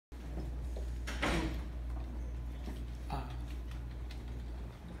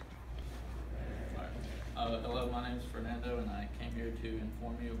Hello, my name is Fernando, and I came here to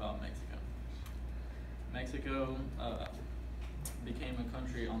inform you about Mexico. Mexico became a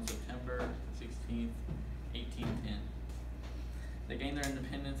country on September 16th, 1810. They gained their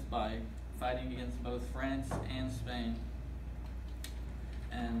independence by fighting against both France and Spain,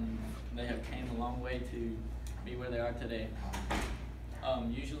 and they have came a long way to be where they are today.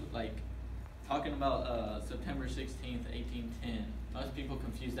 Usually, like, talking about September 16th, 1810, most people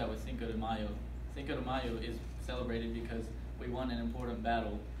confuse that with Cinco de Mayo. Cinco de Mayo is celebrated because we won an important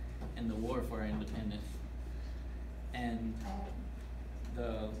battle in the war for our independence. And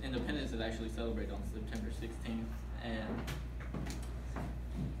the independence is actually celebrated on September 16th. And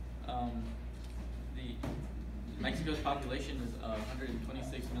Mexico's population is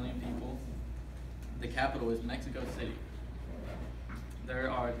 126 million people. The capital is Mexico City. There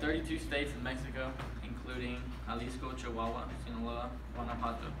are 32 states in Mexico, including Jalisco, Chihuahua, Sinaloa,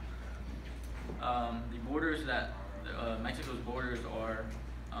 Guanajuato. The borders that Mexico's borders are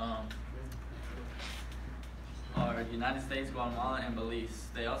the United States, Guatemala, and Belize.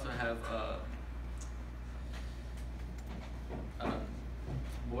 They also have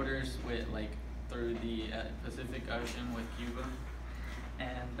borders with through the Pacific Ocean with Cuba,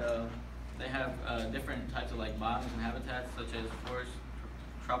 and they have different types of biomes and habitats such as forest,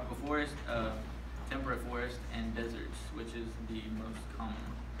 tropical forest, temperate forest, and deserts, which is the most common.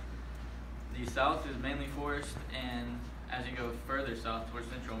 The south is mainly forest, and as you go further south towards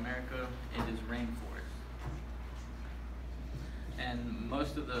Central America, it is rainforest. And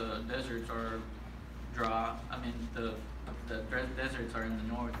most of the deserts are dry. I mean, the deserts are in the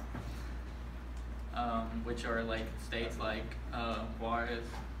north, which are states like Juarez,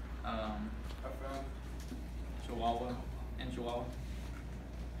 Chihuahua, and Chihuahua.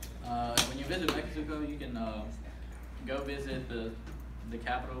 When you visit Mexico, you can go visit the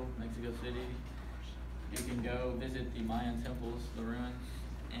capital, Mexico City. You can go visit the Mayan temples, the ruins,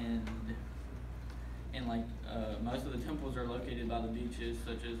 and most of the temples are located by the beaches,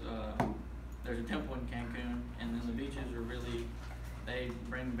 such as there's a temple in Cancun, and then the beaches are they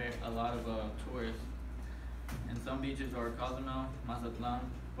bring back a lot of tourists. And some beaches are Cozumel, Mazatlan,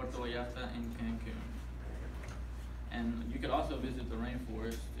 Puerto Vallarta, and Cancun. And you could also visit the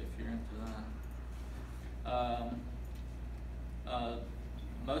rainforest if you're into that.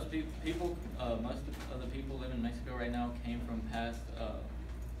 Most of the people living in Mexico right now came from past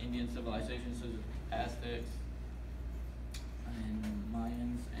Indian civilizations such as Aztecs and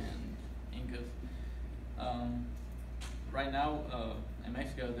Mayans and Incas. Right now in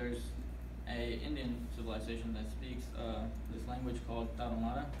Mexico, there's a Indian civilization that speaks this language called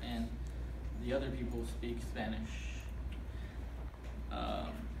Tarahumara, and the other people speak Spanish.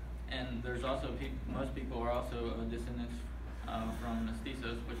 And there's also most people are also descendants from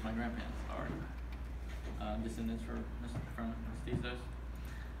mestizos, which my grandparents are descendants from mestizos.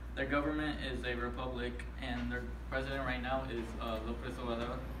 Their government is a republic, and their president right now is López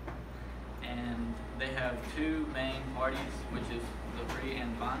Obrador. And they have two main parties, which is the PRI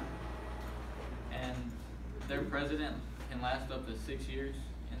and PAN. And their president can last up to 6 years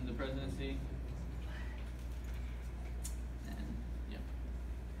in the presidency,